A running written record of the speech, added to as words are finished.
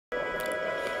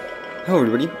Hello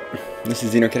everybody, this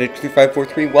is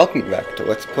Xenogears2543, welcome back to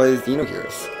Let's Play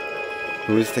Xenogears.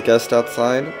 Who is the guest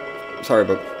outside? Sorry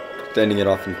about ending it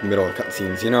off in the middle of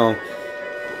cutscenes. You know,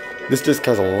 this disc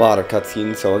has a lot of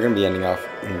cutscenes, so we're going to be ending off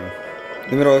in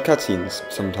the middle of cutscenes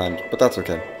sometimes, but that's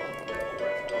okay.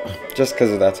 Just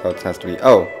because that's how it has to be.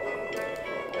 Oh,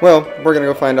 well, we're going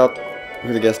to go find out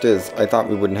who the guest is. I thought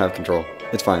we wouldn't have control.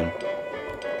 It's fine.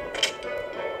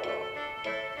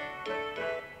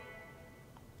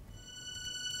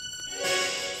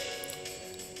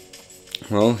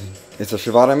 Well, it's a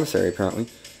Shivat emissary, apparently.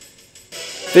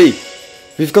 Hey,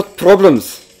 we've got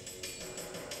problems!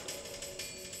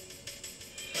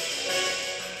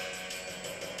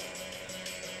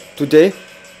 Today,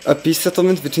 a peace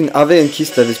settlement between Ave and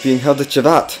Kislev is being held at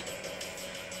Shivat.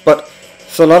 But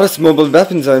Solaris mobile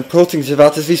weapons are approaching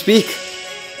Shivat as we speak.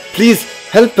 Please,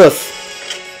 help us!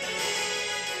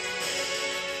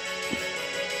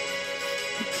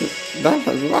 That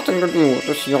has nothing to do with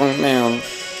this young man.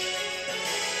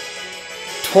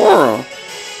 Tora!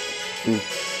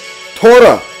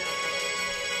 Tora!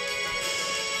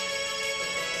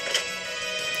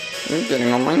 You're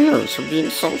getting on my nerves for being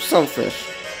so selfish.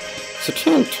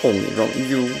 Satan told me about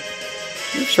you.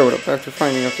 You showed up after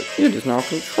finding out that it is now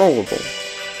controllable.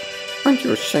 Aren't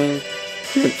you ashamed?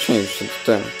 You have changed since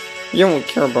then. You only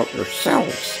care about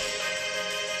yourselves.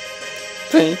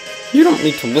 Faye, you don't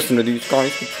need to listen to these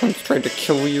guys who once tried to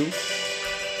kill you.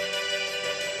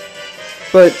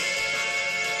 But...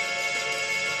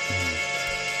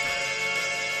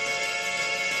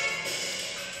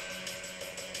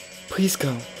 please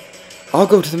go. I'll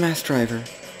go to the mass driver.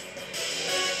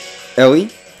 Ellie?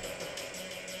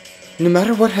 No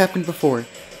matter what happened before,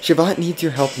 Shivat needs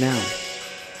your help now.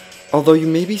 Although you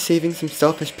may be saving some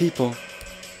selfish people,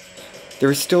 there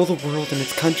is still the world and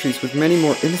its countries with many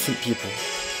more innocent people.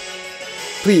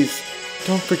 Please,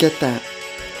 don't forget that.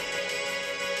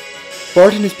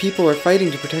 Bart and his people are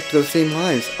fighting to protect those same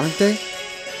lives, aren't they?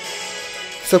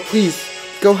 So please,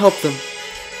 go help them.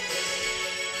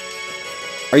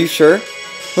 Are you sure?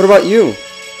 What about you?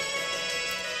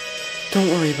 Don't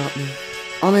worry about me.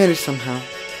 I'll manage somehow.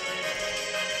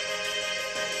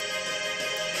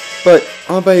 But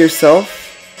all by yourself?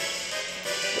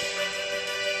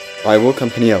 I will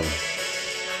accompany Ellen.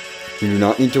 You do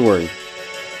not need to worry.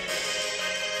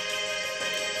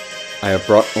 I have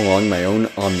brought along my own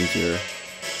Omni-Gear.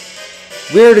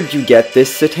 Where did you get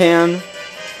this, Satan?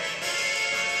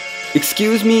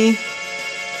 Excuse me?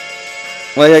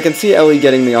 Like, I can see Ellie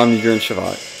getting the Omni-Gear in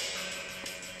Shivat.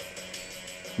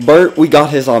 Bart, we got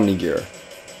his Omni-Gear.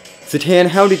 Satan,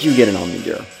 how did you get an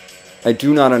Omni-Gear? I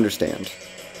do not understand.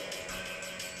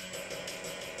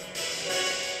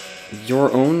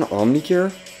 Your own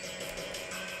Omni-Gear?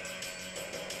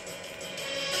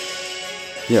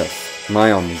 Yes,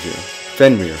 my Omni-Gear.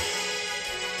 Fenrir.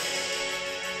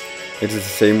 It is the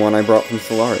same one I brought from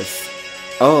Solaris.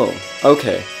 Oh,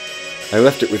 okay. I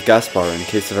left it with Gaspar in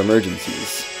case of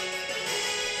emergencies.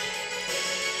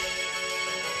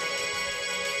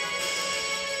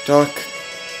 Doc,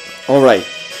 alright,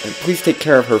 please take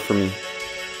care of her for me.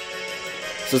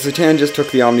 So Satan just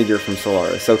took the Omni-Gear from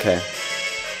Solaris, okay.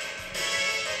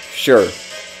 Sure,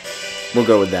 we'll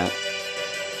go with that.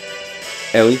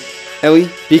 Ellie,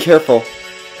 be careful.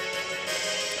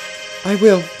 I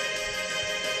will.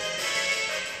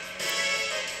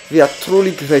 We are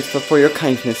truly grateful for your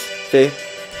kindness, Faye.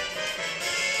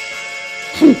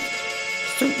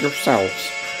 Suit yourselves.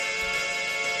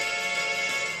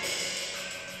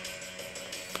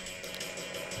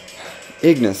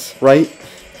 Ignas, right?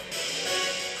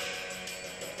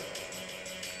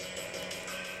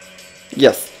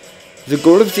 Yes. The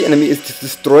goal of the enemy is to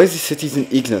destroy the cities in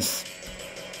Ignas.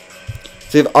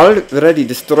 They have already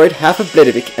destroyed half of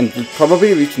Bledevik and will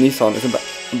probably reach Nissan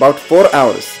in about 4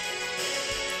 hours.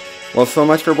 Well, so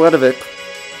much for Bledevik.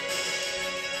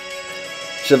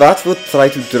 Shivat will try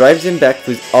to drive them back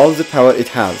with all the power it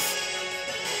has.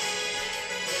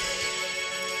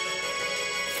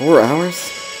 4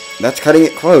 hours? That's cutting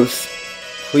it close.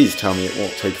 Please tell me it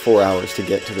won't take 4 hours to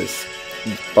get to this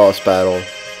boss battle.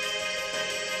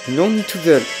 No need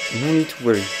to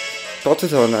worry.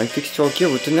 Balthazar and I fixed your gear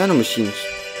with the nanomachines.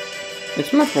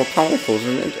 It's much more powerful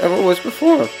than it ever was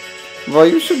before. Well,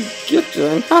 you should get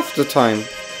there in half the time.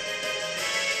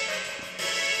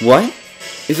 What?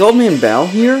 Is Old Man Bal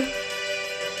here?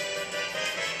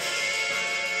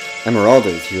 Emeralda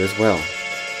is here as well.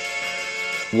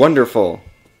 Wonderful.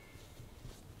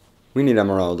 We need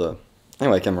Emeralda. I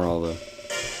like Emeralda.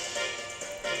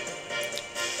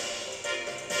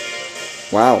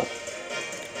 Wow.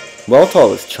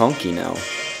 Weltall is chunky now.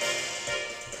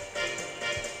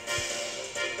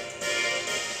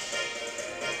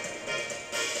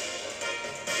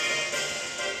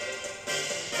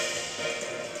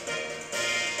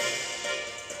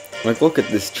 Like, look at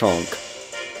this chunk.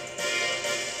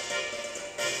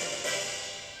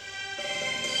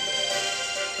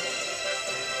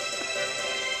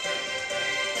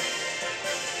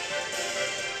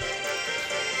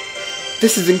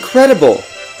 This is incredible!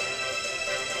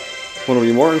 What'll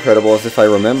be more incredible is if I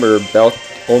remember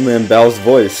Old Man Bao's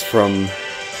voice from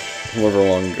however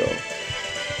long ago.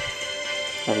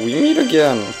 We meet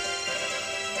again.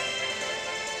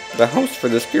 The house for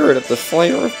the spirit of the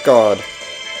Slayer of God.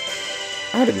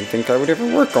 I didn't think I would ever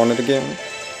work on it again.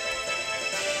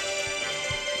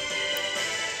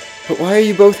 But why are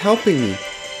you both helping me?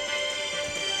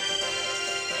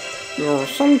 There are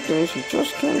some things you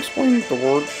just can't explain with the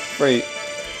word fate.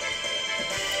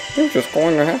 You're just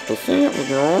going to have to see it with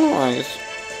your own eyes.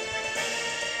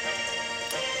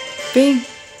 Faye,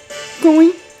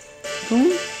 going?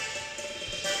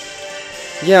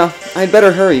 Yeah, I'd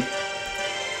better hurry.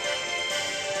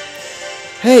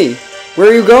 Hey, where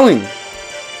are you going?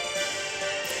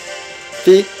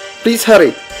 Faye, please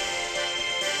hurry.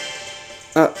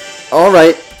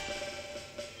 Alright.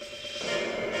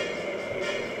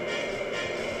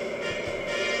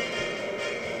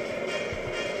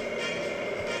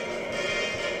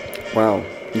 Wow,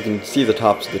 you can see the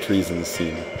tops of the trees in the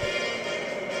scene.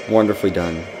 Wonderfully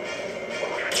done.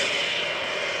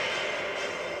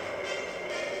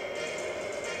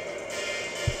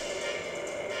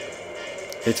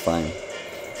 It's fine.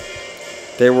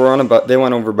 They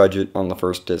went over budget on the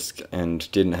first disc and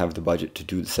didn't have the budget to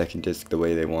do the second disc the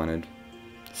way they wanted.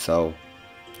 So,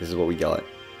 this is what we got.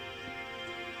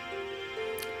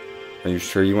 Are you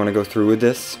sure you want to go through with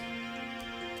this?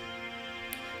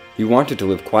 You wanted to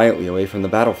live quietly away from the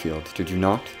battlefield, did you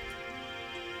not?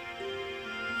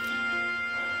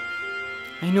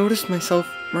 I noticed myself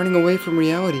running away from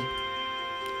reality.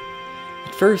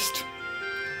 At first,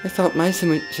 I thought my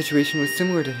situation was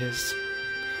similar to his.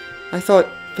 I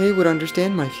thought Faye would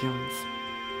understand my feelings.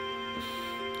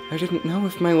 I didn't know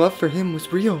if my love for him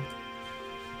was real.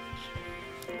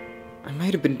 I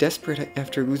might have been desperate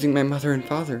after losing my mother and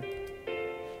father.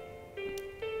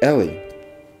 Ellie.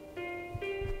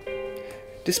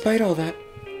 Despite all that,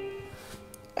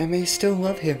 I may still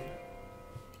love him.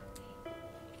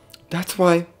 That's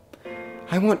why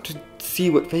I want to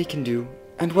see what Faye can do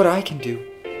and what I can do.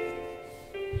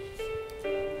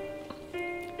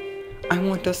 I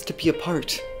want us to be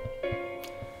apart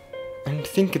and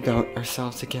think about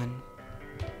ourselves again.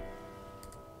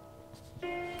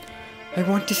 I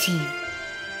want to see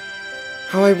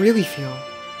how I really feel.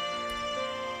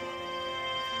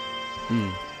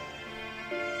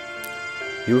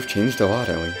 You have changed a lot,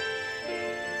 Ellie.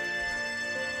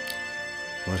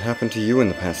 What happened to you in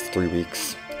the past 3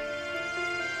 weeks?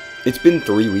 It's been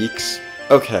 3 weeks?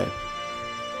 Okay.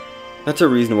 That's a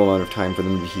reasonable amount of time for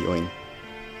them to be healing.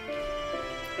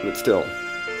 But still,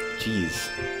 jeez.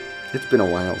 It's been a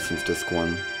while since Disc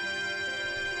 1.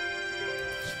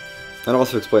 That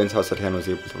also explains how Satan was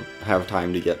able to have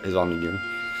time to get his Omni Gear.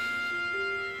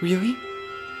 Really?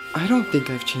 I don't think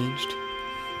I've changed.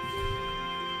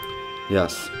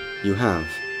 Yes, you have.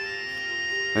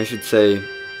 I should say,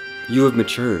 you have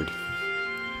matured.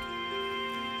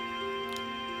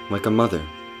 Like a mother.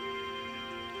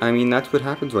 I mean, that's what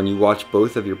happens when you watch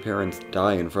both of your parents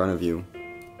die in front of you.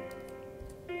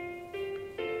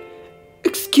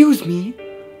 Excuse me,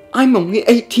 I'm only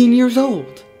 18 years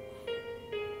old.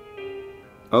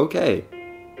 Okay.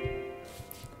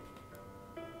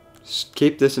 Just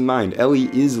keep this in mind, Ellie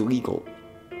is legal.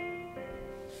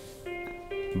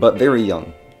 But very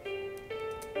young.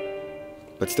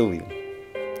 But still legal.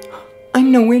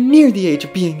 I'm nowhere near the age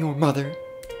of being your mother.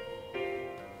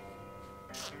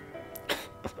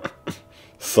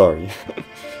 Sorry.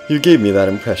 You gave me that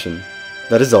impression.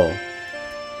 That is all.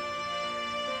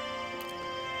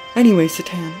 Anyway,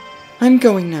 Satan, I'm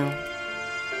going now.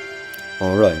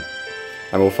 Alright.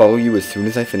 I will follow you as soon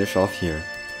as I finish off here.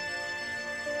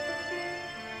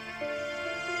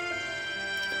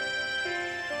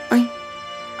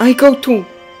 I go too.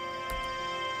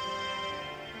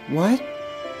 What?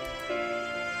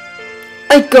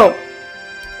 I go.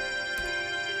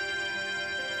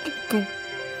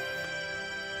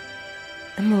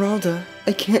 Esmeralda,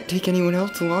 I can't take anyone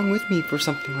else along with me for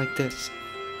something like this.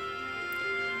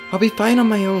 I'll be fine on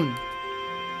my own.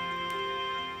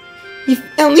 If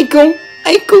Ellie go,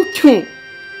 I go too.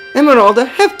 Esmeralda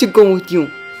have to go with you.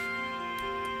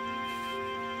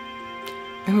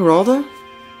 Esmeralda?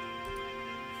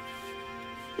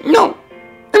 No!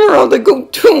 Esmeralda go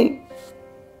too!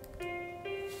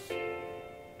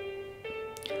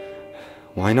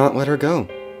 Why not let her go?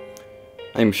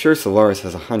 I'm sure Solaris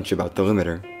has a hunch about the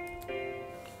limiter.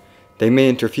 They may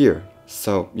interfere,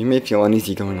 So, you may feel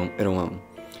uneasy going it alone.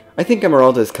 I think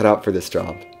Emeralda is cut out for this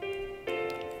job.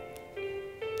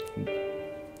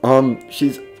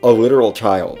 She's a literal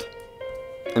child.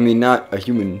 I mean, not a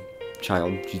human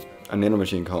child. She's a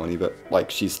nanomachine colony, but, like,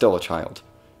 she's still a child.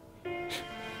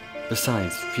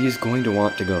 Besides, she is going to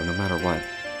want to go no matter what.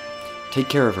 Take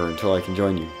care of her until I can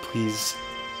join you, please.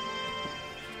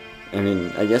 I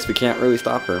mean, I guess we can't really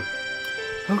stop her.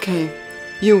 Okay,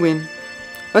 you win.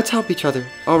 Let's help each other,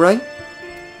 alright?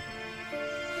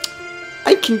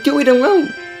 I can do it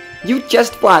alone! You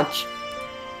just watch!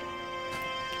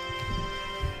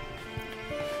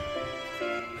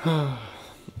 Oh,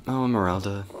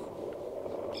 Emeralda.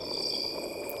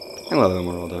 I love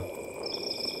Emeralda.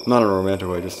 Not in a romantic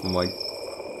way, just I'm like,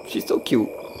 she's so cute.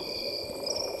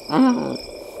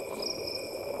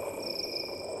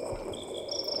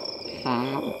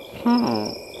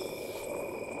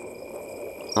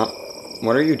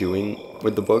 What are you doing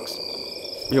with the books?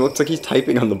 He looks like he's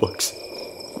typing on the books.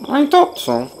 I thought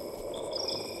so.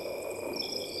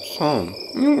 So,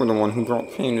 you were the one who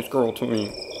brought paying this girl to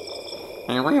me.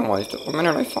 I realized it the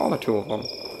minute I saw the two of them.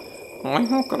 Why,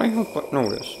 how could I help but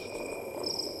notice?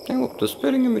 They looked a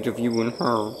spitting image of you and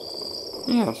her.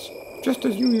 Yes, just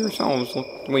as you yourselves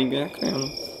looked way back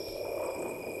then.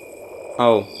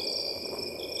 Oh.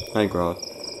 Hi, Groth.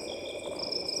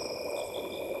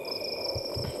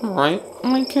 Right,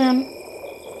 I can.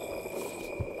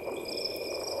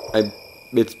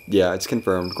 It's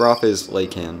confirmed. Groth is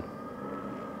Lacan.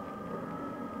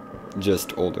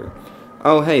 Just older.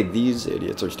 Oh, hey, these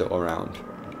idiots are still around.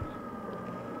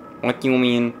 What do you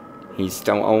mean? He's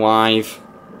still alive?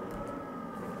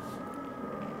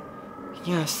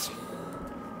 Yes.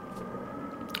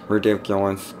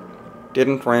 Ridiculous.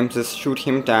 Didn't Ramsus shoot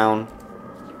him down?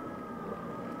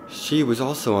 She was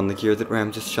also on the gear that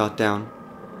Ramsus shot down.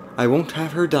 I won't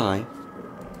have her die.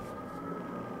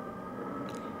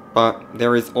 But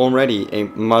there is already a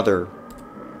mother.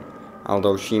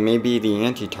 Although she may be the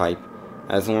antitype,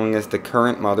 as long as the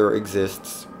current mother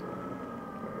exists.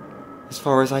 As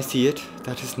far as I see it,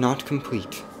 that is not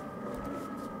complete.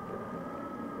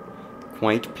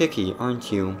 Quite picky,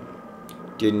 aren't you?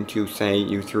 Didn't you say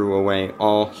you threw away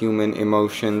all human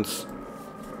emotions?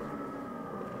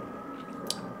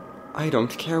 I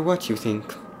don't care what you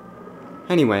think.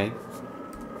 Anyway,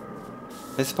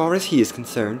 as far as he is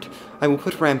concerned, I will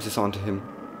put Ramsus onto him.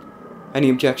 Any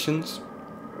objections?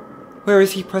 Where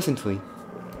is he presently?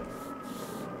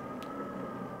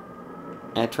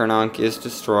 Eternonk is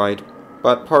destroyed,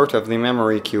 but part of the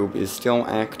memory cube is still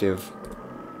active.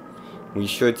 We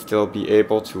should still be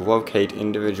able to locate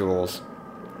individuals.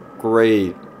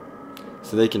 Great.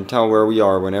 So they can tell where we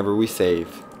are whenever we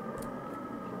save.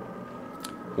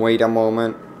 Wait a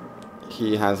moment.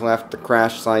 He has left the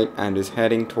crash site and is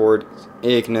heading toward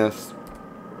Ignas.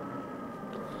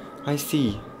 I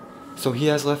see. So he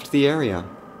has left the area.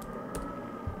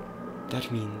 That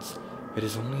means it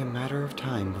is only a matter of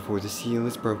time before the seal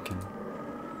is broken.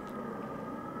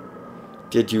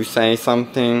 Did you say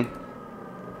something?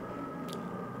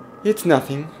 It's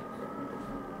nothing.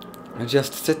 I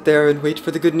just sit there and wait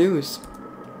for the good news.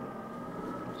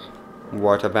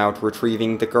 What about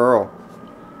retrieving the girl?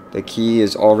 The key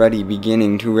is already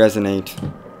beginning to resonate.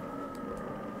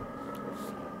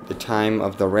 The time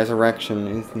of the resurrection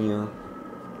is near.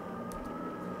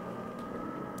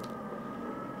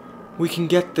 We can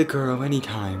get the girl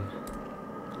anytime.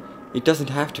 It doesn't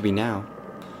have to be now.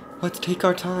 Let's take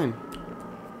our time.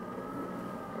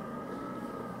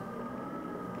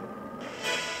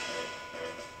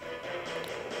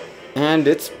 And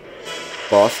it's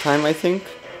boss time, I think.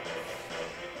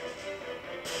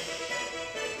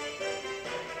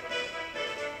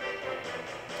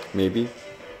 Maybe.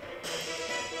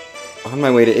 On my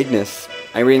way to Ignas,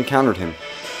 I re-encountered him.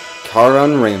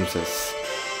 Karan Ramsus.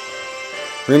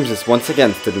 Ramsus once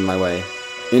again stood in my way,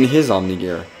 in his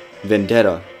Omni-Gear,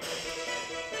 Vendetta.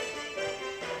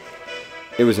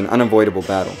 It was an unavoidable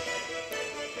battle.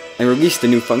 I released a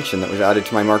new function that was added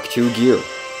to my Mark II gear,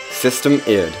 System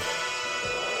ID.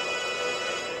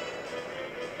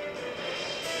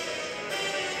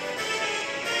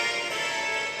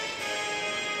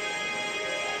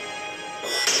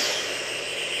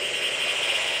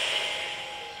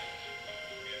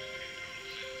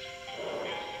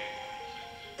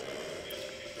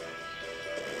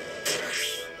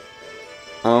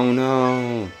 Oh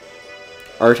no.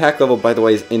 Our attack level, by the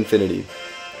way, is infinity.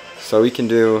 So we can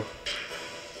do...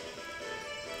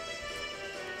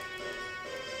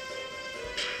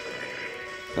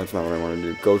 That's not what I want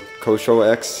to do.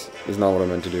 Kosho X is not what I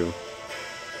meant to do.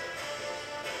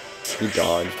 He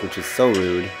dodged, which is so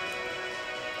rude.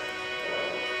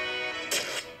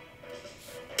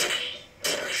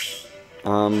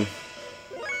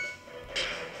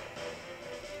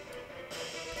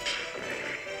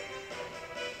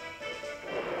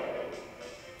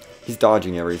 He's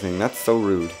dodging everything. That's so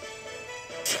rude.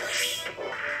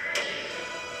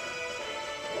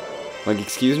 Like,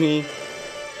 excuse me?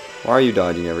 Why are you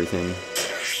dodging everything?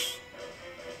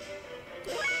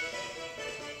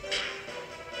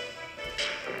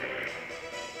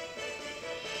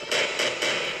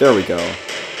 There we go.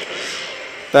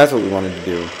 That's what we wanted to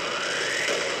do.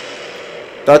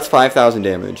 That's 5,000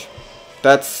 damage.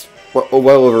 That's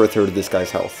well over a third of this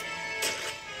guy's health.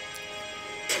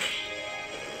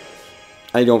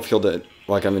 I don't feel that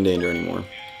like I'm in danger anymore.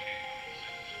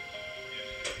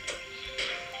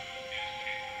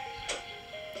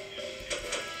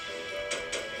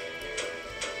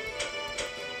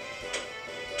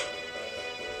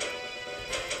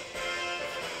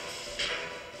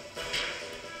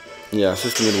 Yeah,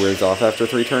 system mid wears off after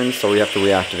 3 turns, so we have to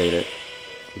reactivate it.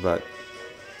 But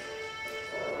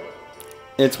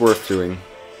it's worth doing.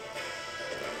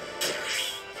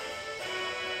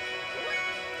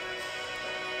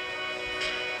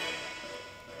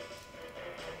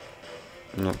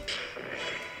 No.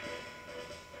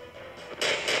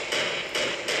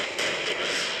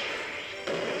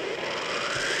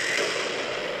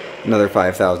 Another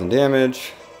 5,000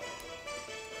 damage.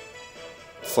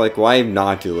 It's like, why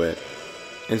not do it?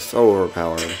 It's so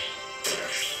overpowered.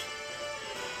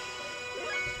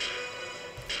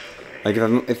 Like,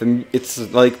 it's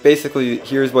like, basically,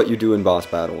 here's what you do in boss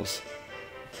battles.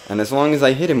 And as long as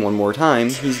I hit him one more time,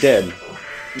 he's dead.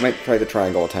 Might try the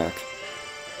triangle attack.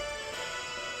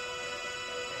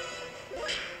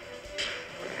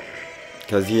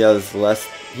 Because he has less,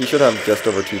 he should have just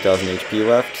over 2,000 HP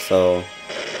left, so...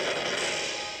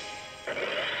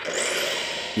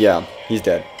 yeah, he's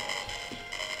dead.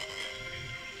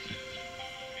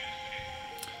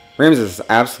 Ramsus'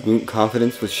 absolute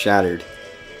confidence was shattered,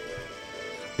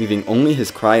 leaving only his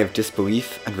cry of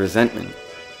disbelief and resentment.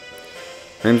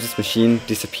 Ramsus' machine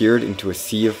disappeared into a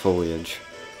sea of foliage.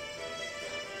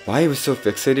 Why he was so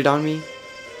fixated on me?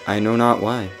 I know not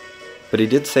why, but he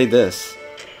did say this.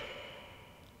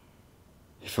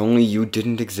 If only you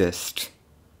didn't exist.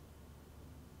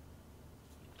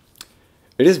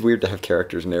 It is weird to have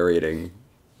characters narrating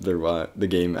the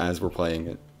game as we're playing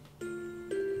it.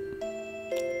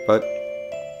 But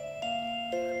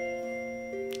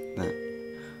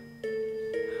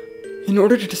in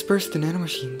order to disperse the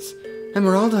nanomachines,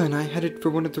 Emeralda and I headed for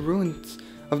one of the ruins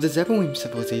of the Zeboim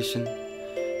civilization,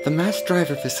 the mass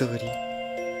driver facility.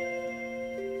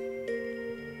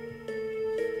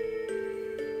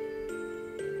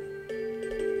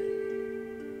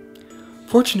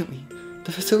 Fortunately,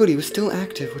 the facility was still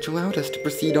active, which allowed us to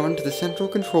proceed on to the central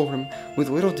control room with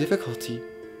little difficulty.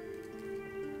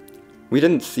 We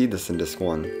didn't see this in Disc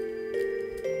 1.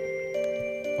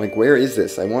 Like, where is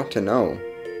this? I want to know.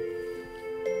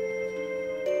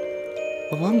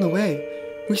 Along the way,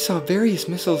 we saw various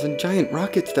missiles and giant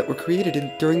rockets that were created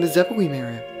during the Zeboim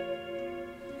era.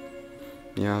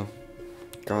 Yeah.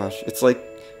 Gosh, it's like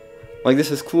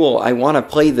this is cool. I want to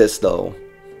play this, though.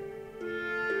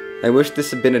 I wish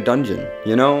this had been a dungeon,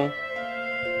 you know?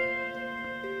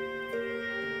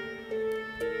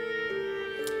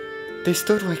 They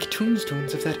stood like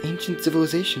tombstones of that ancient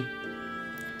civilization.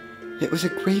 It was a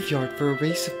graveyard for a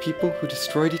race of people who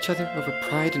destroyed each other over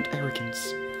pride and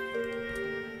arrogance.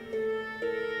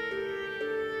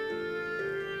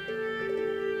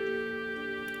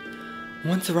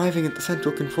 Once arriving at the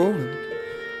central control room,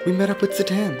 we met up with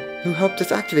Satan, who helped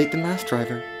us activate the mass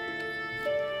driver.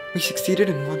 We succeeded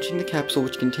in launching the capsule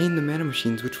which contained the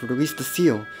nanomachines which would release the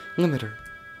seal limiter.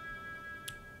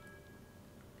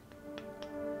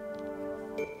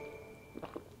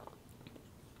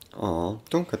 Aw,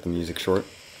 don't cut the music short.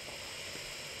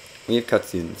 We have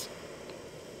cutscenes.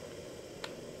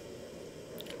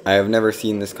 I have never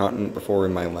seen this continent before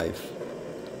in my life.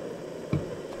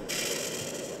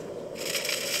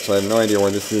 So I have no idea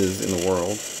where this is in the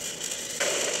world.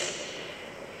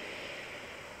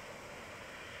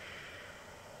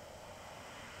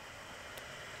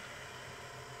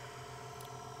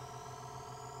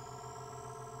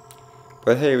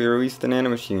 But hey, we released the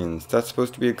nanomachines. That's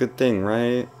supposed to be a good thing,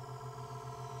 right?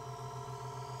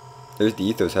 There's the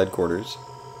Ethos headquarters.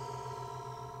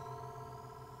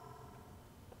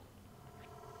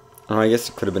 Oh, I guess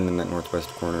it could have been in that northwest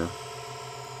corner.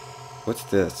 What's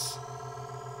this?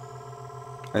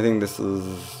 I think this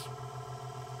is...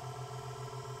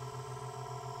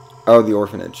 oh, the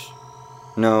orphanage.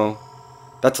 No.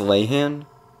 That's Layhan?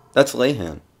 That's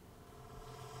Layhan.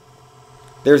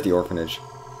 There's the orphanage.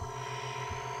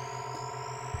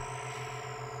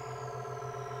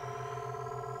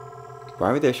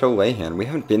 Why would they show Layhan? We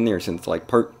haven't been there since, like,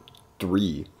 part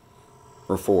 3.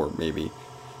 Or 4, maybe.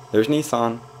 There's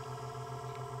Nissan.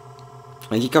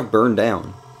 And he got burned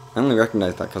down. I only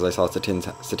recognized that because I saw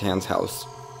Satan's house.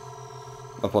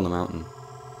 Up on the mountain.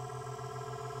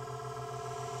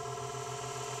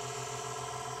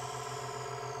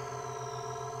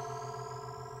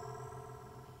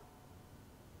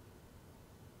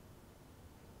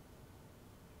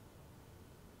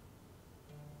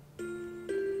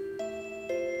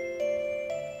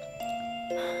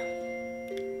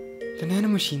 The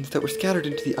nanomachines that were scattered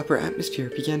into the upper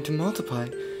atmosphere began to multiply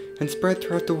and spread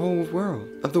throughout the whole world.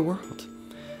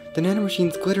 The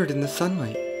nanomachines glittered in the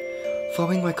sunlight,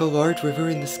 flowing like a large river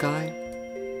in the sky.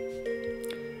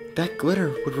 That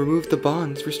glitter would remove the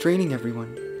bonds restraining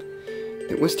everyone.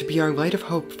 It was to be our light of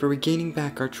hope for regaining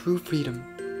back our true freedom.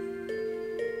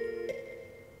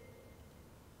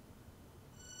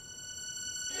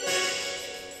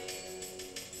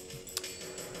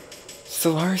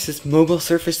 Solaris' mobile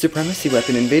surface supremacy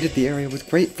weapon invaded the area with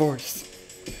great force.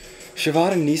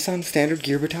 Shavad and Nissan's standard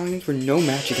gear battalions were no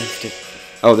match against it.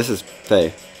 Oh, this is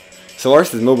Faye.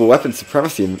 Solaris' mobile surface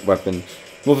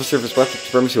weapon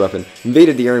supremacy weapon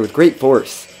invaded the area with great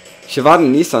force. Shavad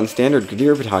and Nissan's standard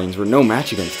gear battalions were no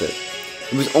match against it.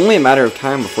 It was only a matter of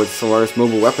time before the Solaris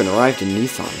mobile weapon arrived in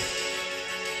Nissan.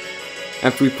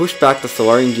 After we pushed back the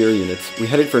Solarian gear units, we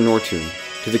headed for Nortun,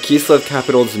 to the Kislev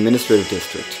capital's administrative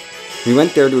district. We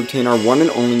went there to obtain our one and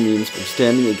only means for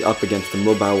standing up against the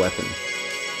mobile weapon.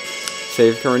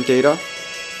 Save current data?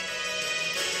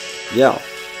 Yeah.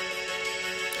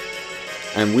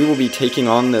 And we will be taking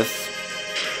on this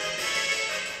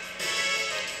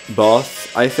boss,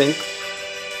 I think,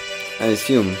 I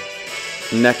assume,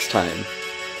 next time.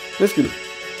 That's good.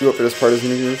 Do it for this part of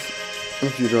Xenogears.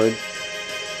 If you enjoyed,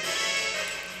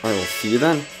 I will see you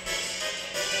then.